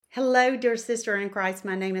Hello, dear sister in Christ.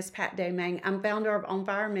 My name is Pat Domang. I'm founder of On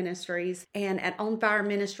Fire Ministries. And at On Fire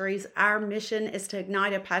Ministries, our mission is to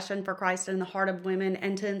ignite a passion for Christ in the heart of women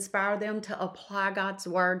and to inspire them to apply God's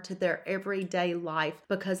word to their everyday life,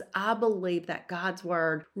 because I believe that God's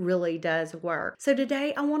word really does work. So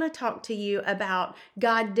today I want to talk to you about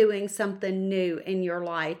God doing something new in your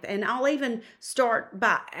life. And I'll even start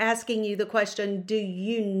by asking you the question, do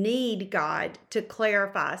you need God to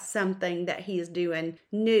clarify something that He is doing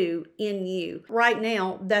new in you? Right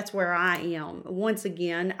now, that's where I am. Once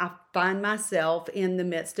again, I find myself in the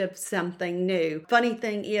midst of something new. Funny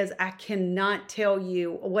thing is, I cannot tell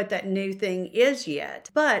you what that new thing is yet,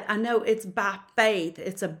 but I know it's by faith.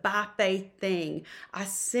 It's a by faith thing. I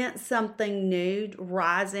sense something new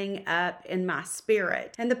rising up in my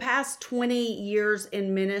spirit. And the past 20 years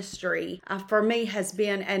in ministry, for me, has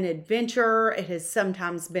been an adventure. It has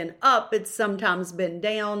sometimes been up, it's sometimes been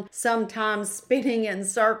down, sometimes spinning in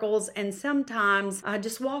circles, and sometimes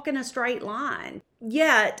just walking a straight line.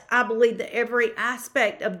 Yet, I believe that every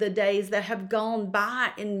aspect of the days that have gone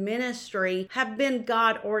by in ministry have been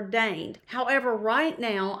God ordained. However, right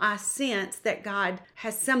now, I sense that God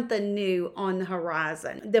has something new on the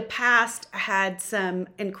horizon. The past had some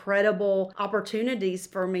incredible opportunities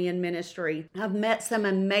for me in ministry. I've met some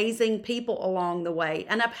amazing people along the way,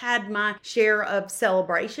 and I've had my share of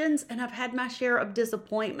celebrations, and I've had my share of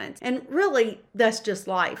disappointments. And really, that's just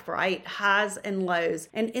life, right? Highs and lows.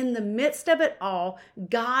 And in the midst of it all,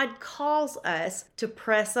 God calls us to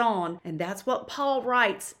press on. And that's what Paul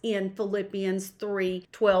writes in Philippians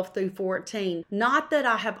 3:12-14. Not that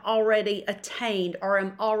I have already attained or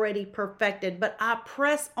am already perfected, but I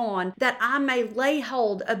press on that I may lay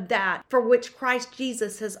hold of that for which Christ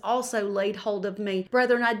Jesus has also laid hold of me.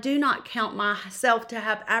 Brethren, I do not count myself to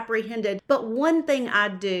have apprehended, but one thing I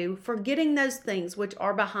do, forgetting those things which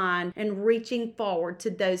are behind and reaching forward to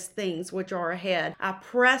those things which are ahead. I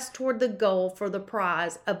press toward the goal for the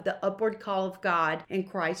prize of the upward call of God in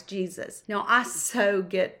Christ Jesus. Now, I so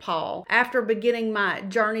get Paul. After beginning my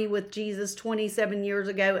journey with Jesus 27 years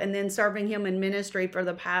ago and then serving Him in ministry for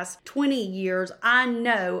the past 20 years, I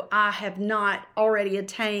know I have not already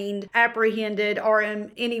attained, apprehended, or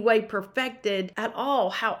in any way perfected at all.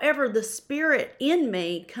 However, the Spirit in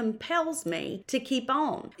me compels me to keep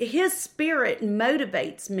on. His Spirit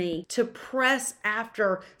motivates me to press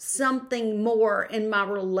after something more in my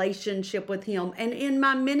relationship with Him and in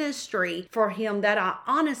my ministry for Him that I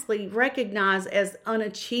honestly recognize as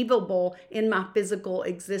unachievable in my physical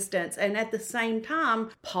existence. And at the same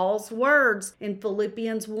time, Paul's words in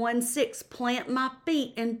Philippians 1:6, plant my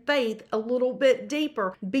feet in faith a little bit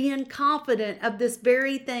deeper, being confident of this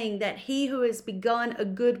very thing, that He who has begun a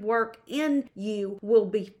good work in you will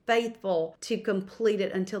be faithful to complete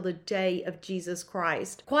it until the day of Jesus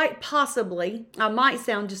Christ. Quite possibly, I might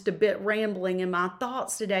sound just a bit rambling in my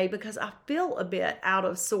thoughts today because I feel a bit out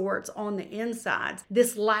of sorts on the insides.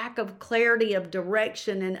 This lack of clarity of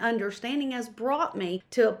direction and understanding has brought me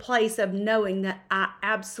to a place of knowing that I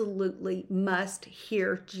absolutely must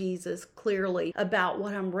hear Jesus clearly about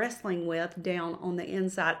what I'm wrestling with down on the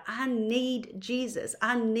inside. I need Jesus.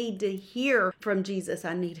 I need to hear from Jesus.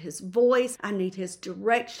 I need His voice. I need His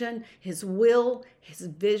direction, His will, His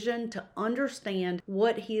vision to understand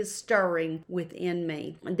what He is stirring within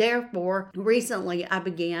me. Therefore, recently I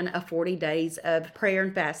began a 40 days of prayer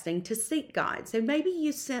and fasting to seek God. So maybe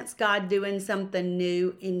you sense God doing something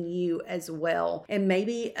new in you as well. And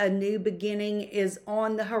maybe a new beginning is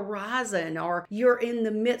on the horizon, or you're in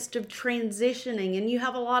the midst of transitioning and you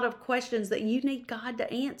have a lot of questions that you need God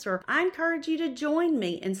to answer. I encourage you to join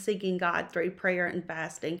me in seeking God through prayer and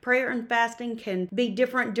fasting. Prayer and fasting can be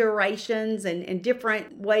different durations and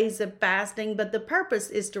different ways of fasting, but the purpose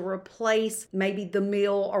is to replace maybe the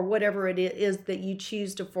meal or whatever it is that you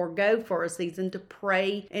choose to forego for a season, to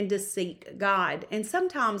pray and to seek God. And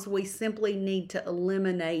sometimes we simply need to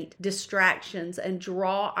eliminate distractions and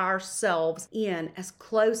draw ourselves in as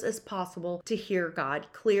close as possible to hear God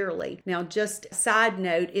clearly. Now, just a side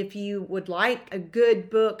note, if you would like a good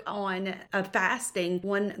book on fasting,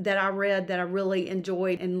 one that I read that I really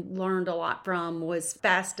enjoyed and learned a lot from was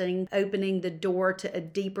Fasting, Opening the Door to a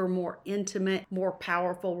Deeper, More Intimate, More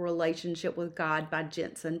Powerful Relationship with God by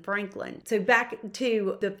Jensen Franklin. So back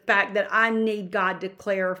to the fact that I need God to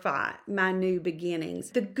clarify my new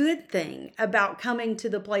beginnings. The good thing about coming to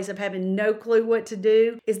the place of having no clue what to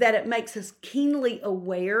do is that it makes us keenly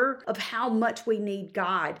aware of how much we need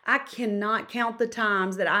God. I cannot count the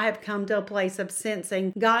times that I have come to a place of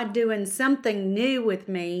sensing God doing something new with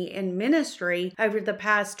me in ministry over the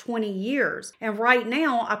past 20 years. And right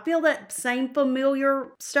now, I feel that same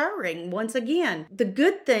familiar stirring once again. The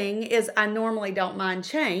good thing is I normally don't mind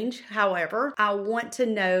change. However, I want to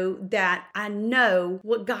know that I know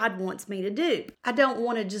what God wants me to do. I don't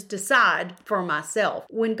want to just decide for myself.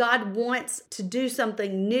 When God wants to do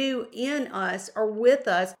something new in us or with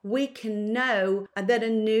us, we can know that a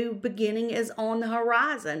new beginning is on the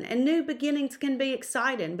horizon. And new beginnings can be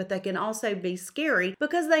exciting, but they can also be scary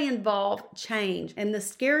because they involve change. And the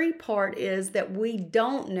scary part is that we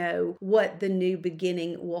don't know what the new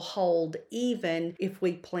beginning will hold, even if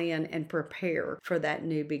we plan and prepare for that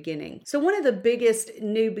new beginning. So one of the biggest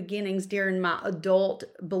new beginnings during my adult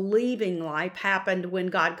believing life happened when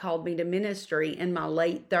God called me to ministry in my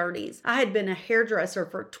late 30s. I had been a hairdresser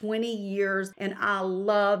for 20 years and I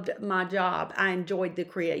loved my job. I enjoyed the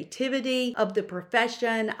creativity of the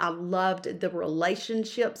profession. I loved the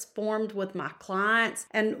relationships formed with my clients.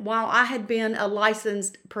 And while I had been a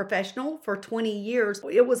licensed professional for 20 years,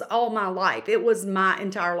 it was all my life. It was my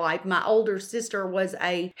entire life. My older sister was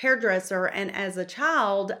a hairdresser, and as a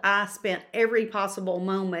child, I spent every possible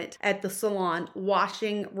moment at the salon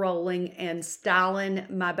washing, rolling, and styling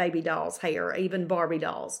my baby doll's hair, even Barbie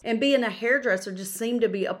dolls. And being a hairdresser just seemed to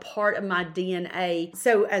be a part of my DNA.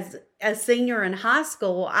 So as a senior in high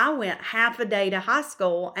school, I went half a day to high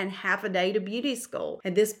school and half a day to beauty school.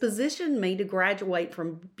 And this positioned me to graduate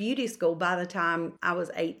from beauty school by the time I was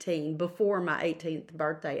 18, before my 18th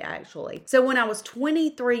birthday, actually. So when I was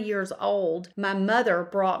 23 years old, my mother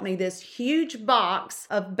brought me this huge box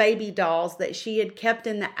of baby dolls that she had kept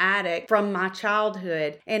in the attic from my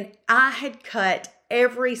childhood. And I had cut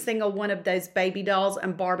every single one of those baby dolls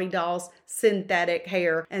and Barbie dolls synthetic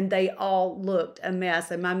hair, and they all looked a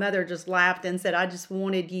mess. And my mother just laughed and said, I just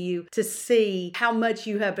wanted you to see how much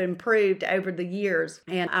you have improved over the years.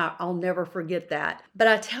 And I'll never forget that. But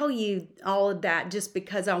I tell you all of that just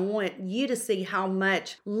because I want you to see how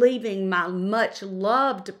much leaving my much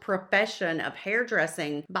loved profession of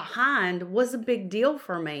hairdressing behind was a big deal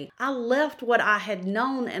for me. I left what I had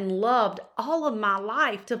known and loved all of my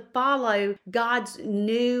life to follow God's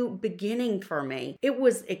new beginning for me. It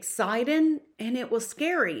was exciting and it was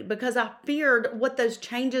scary because I feared what those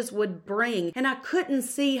changes would bring, and I couldn't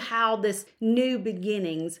see how this new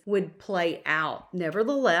beginnings would play out.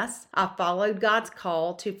 Nevertheless, I followed God's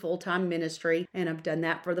call to full-time ministry, and I've done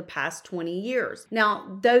that for the past 20 years.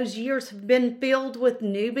 Now, those years have been filled with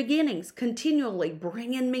new beginnings, continually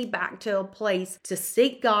bringing me back to a place to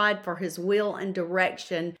seek God for His will and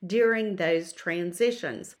direction during those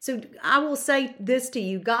transitions. So I will say this to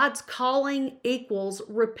you: God's calling equals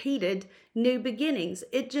repeated new beginnings.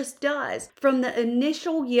 It just does. From the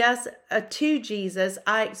initial yes to Jesus,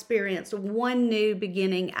 I experienced one new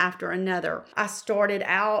beginning after another. I started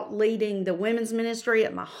out leading the women's ministry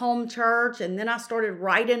at my home church, and then I started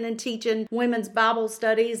writing and teaching women's Bible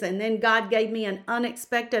studies, and then God gave me an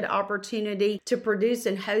unexpected opportunity to produce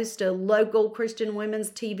and host a local Christian women's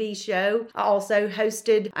TV show. I also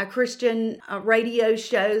hosted Christian radio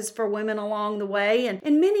shows for women along the way, and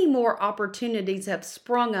many more opportunities have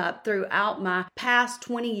sprung up throughout my past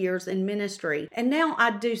 20 years in ministry. And now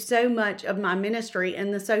I do so much of my ministry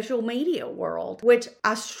in the social media world, which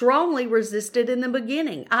I strongly resisted in the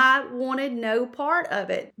beginning. I wanted no part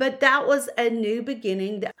of it, but that was a new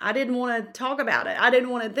beginning that I didn't want to talk about it. I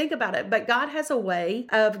didn't want to think about it, but God has a way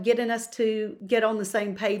of getting us to get on the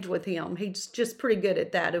same page with Him. He's just pretty good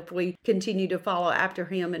at that if we continue to follow after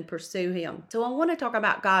Him and pursue Him. So I want to talk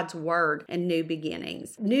about God's Word and new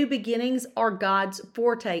beginnings. New beginnings are God's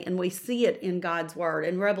forte, and we see it in God's Word.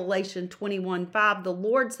 In Revelation 21:5, the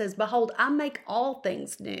Lord says, "Behold, I make all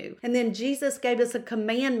things new." And then Jesus gave us a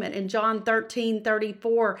commandment in John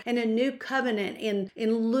 13:34, and a new covenant in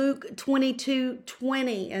Luke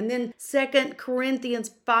 22:20. And then 2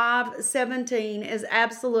 Corinthians 5:17 is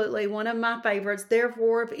absolutely one of my favorites.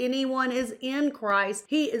 Therefore, if anyone is in Christ,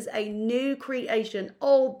 he is a new creation.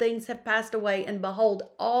 Old things have passed away, and behold,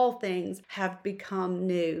 all things have become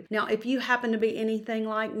new. Now, if you happen to be anything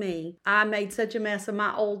like me, I made such a mess of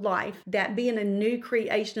my old life that being a new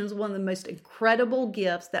creation is one of the most incredible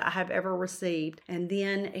gifts that I have ever received. And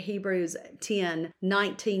then Hebrews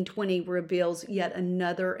 10:19-20 reveals yet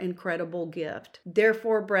another incredible gift.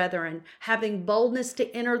 Therefore, brethren, having boldness to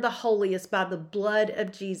enter the holiest by the blood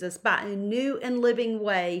of Jesus, by a new and living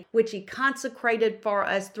way, which he consecrated for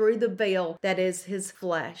us through the veil that is his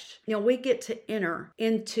flesh. We get to enter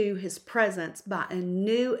into his presence by a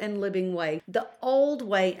new and living way. The old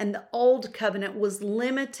way and the old covenant was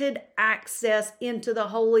limited access into the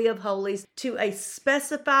Holy of Holies to a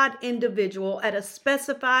specified individual at a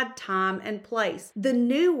specified time and place. The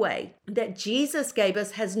new way that Jesus gave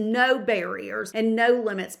us has no barriers and no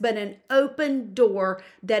limits, but an open door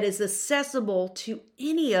that is accessible to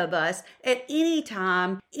any of us at any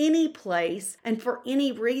time, any place, and for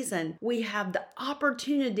any reason. We have the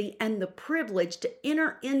opportunity and the privilege to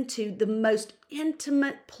enter into the most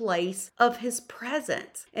intimate place of his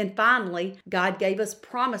presence. And finally, God gave us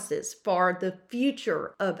promises for the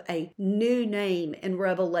future of a new name in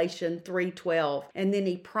Revelation 3:12. And then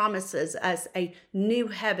he promises us a new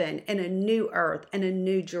heaven and a new earth and a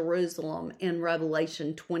new Jerusalem in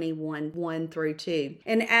Revelation 21:1-2.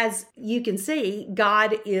 And as you can see,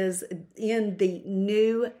 God is in the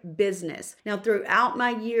new business. Now, throughout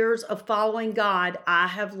my years of following God, I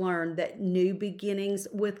have learned that new beginnings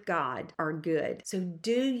with God are good. So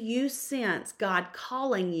do you sense God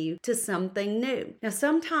calling you to something new? Now,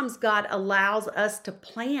 sometimes God allows us to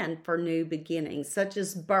plan for new beginnings, such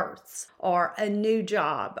as births or a new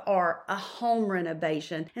job or a home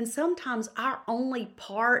renovation. And sometimes our only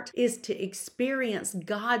part is to experience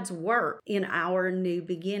God's work in our new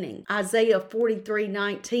beginning. Isaiah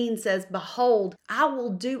 43:19 says, behold, I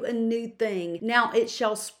will do a new thing. Now it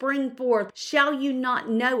shall spring forth. Shall you not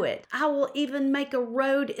know it? I will even make a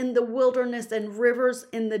road in the wilderness and rivers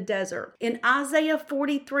in the desert. In Isaiah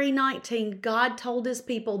 43:19, God told his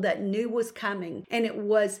people that new was coming, and it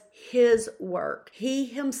was his work. He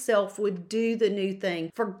himself would do the new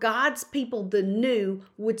thing. For God's people, the new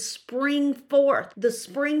would spring forth. The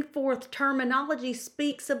spring forth terminology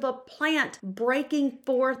speaks of a plant breaking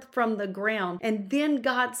forth from the ground. And then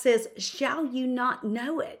God says, shall you not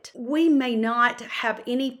know it? We may not have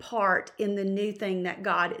any part in the new thing that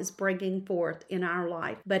God is bringing forth in our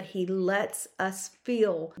life, but he lets us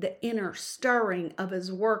feel the inner stirring of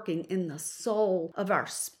his working in the soul of our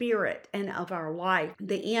spirit and of our life.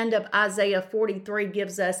 The end of Isaiah 43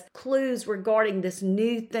 gives us clues regarding this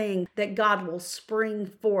new thing that God will spring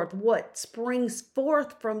forth. What springs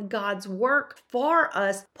forth from God's work for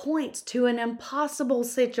us points to an impossible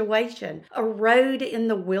situation, a road in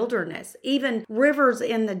the wilderness, even rivers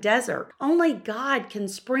in the desert. Only God can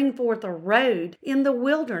spring forth a road in the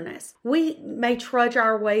wilderness. We may trudge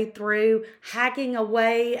our way through, hacking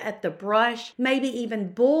away at the brush, maybe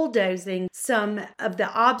even bulldozing some of the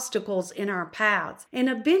obstacles in our paths, and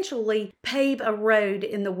eventually pave a road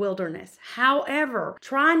in the wilderness. However,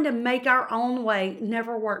 trying to make our own way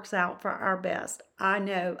never works out for our best. I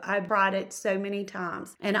know, I've tried it so many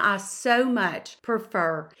times, and I so much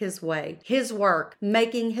prefer his way, his work,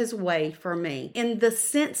 making his way for me. In the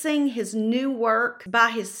sensing his new work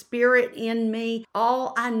by his spirit in me,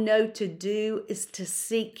 all I know to do is to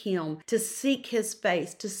seek him, to seek his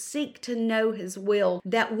face, to seek to know his will,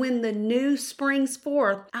 that when the new springs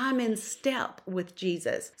forth, I'm in step with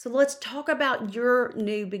Jesus. So let's talk about your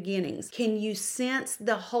new beginnings. Can you sense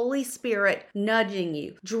the Holy Spirit nudging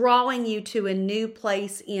you, drawing you to a new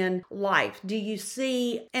place in life? Do you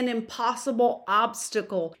see an impossible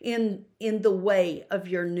obstacle in the way of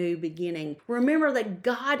your new beginning? Remember that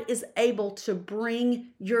God is able to bring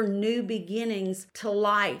your new beginnings to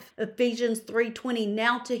life. Ephesians 3:20,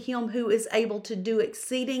 now to him who is able to do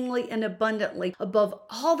exceedingly and abundantly above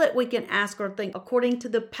all that we can ask or think, according to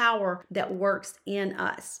the power that works in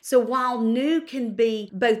us. So while new can be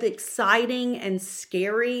both exciting and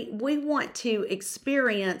scary, we want to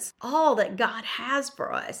experience all that God has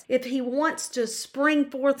for us. If he wants to spring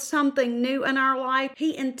forth something new in our life,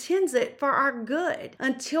 he intends it for our good.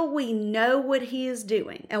 Until we know what he is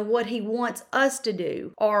doing and what he wants us to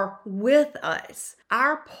do or with us,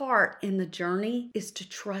 our part in the journey is to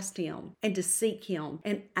trust him and to seek him.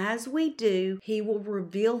 And as we do, he will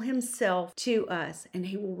reveal himself to us, and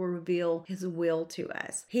he will reveal his will to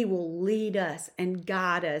us. He will lead us and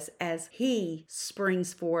guide us as he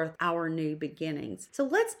springs forth our new beginnings. So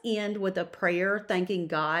let's end with a prayer thanking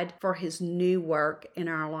God for his new work in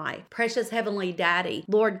our life. Precious Heavenly Daddy,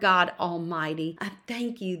 Lord God Almighty. I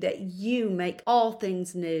thank you that you make all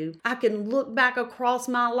things new. I can look back across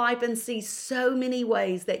my life and see so many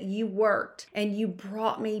ways that you worked and you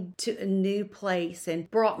brought me to a new place and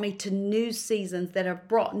brought me to new seasons that have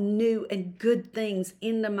brought new and good things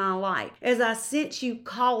into my life. As I sense you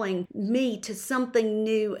calling me to something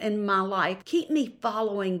new in my life, keep me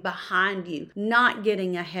following behind you, not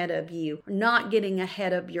getting ahead of you, not getting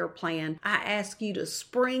ahead of your plan. I ask you to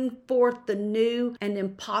spring forth the new and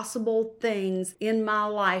impossible things in my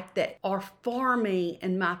life that are for me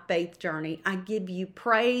in my faith journey. I give you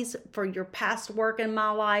praise for your past work in my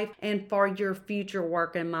life and for your future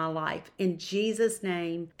work in my life. In Jesus'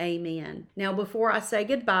 name, amen. Now, before I say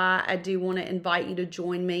goodbye, I do want to invite you to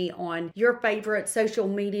join me on your favorite social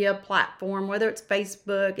media platform, whether it's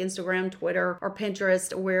Facebook, Instagram, Twitter, or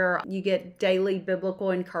Pinterest, where you get daily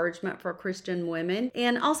biblical encouragement for Christian women.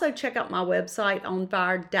 And also check out my website,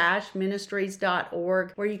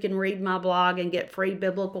 onfire-ministries.org, where you can read my blog and get free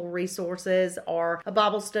biblical resources or a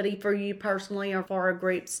Bible study for you personally or for a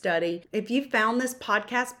group study. If you found this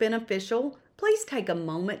podcast beneficial, please take a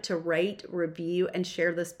moment to rate, review, and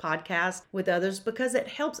share this podcast with others because it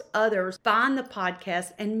helps others find the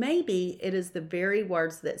podcast, and maybe it is the very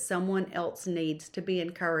words that someone else needs to be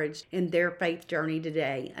encouraged in their faith journey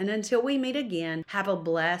today. And until we meet again, have a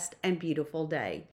blessed and beautiful day.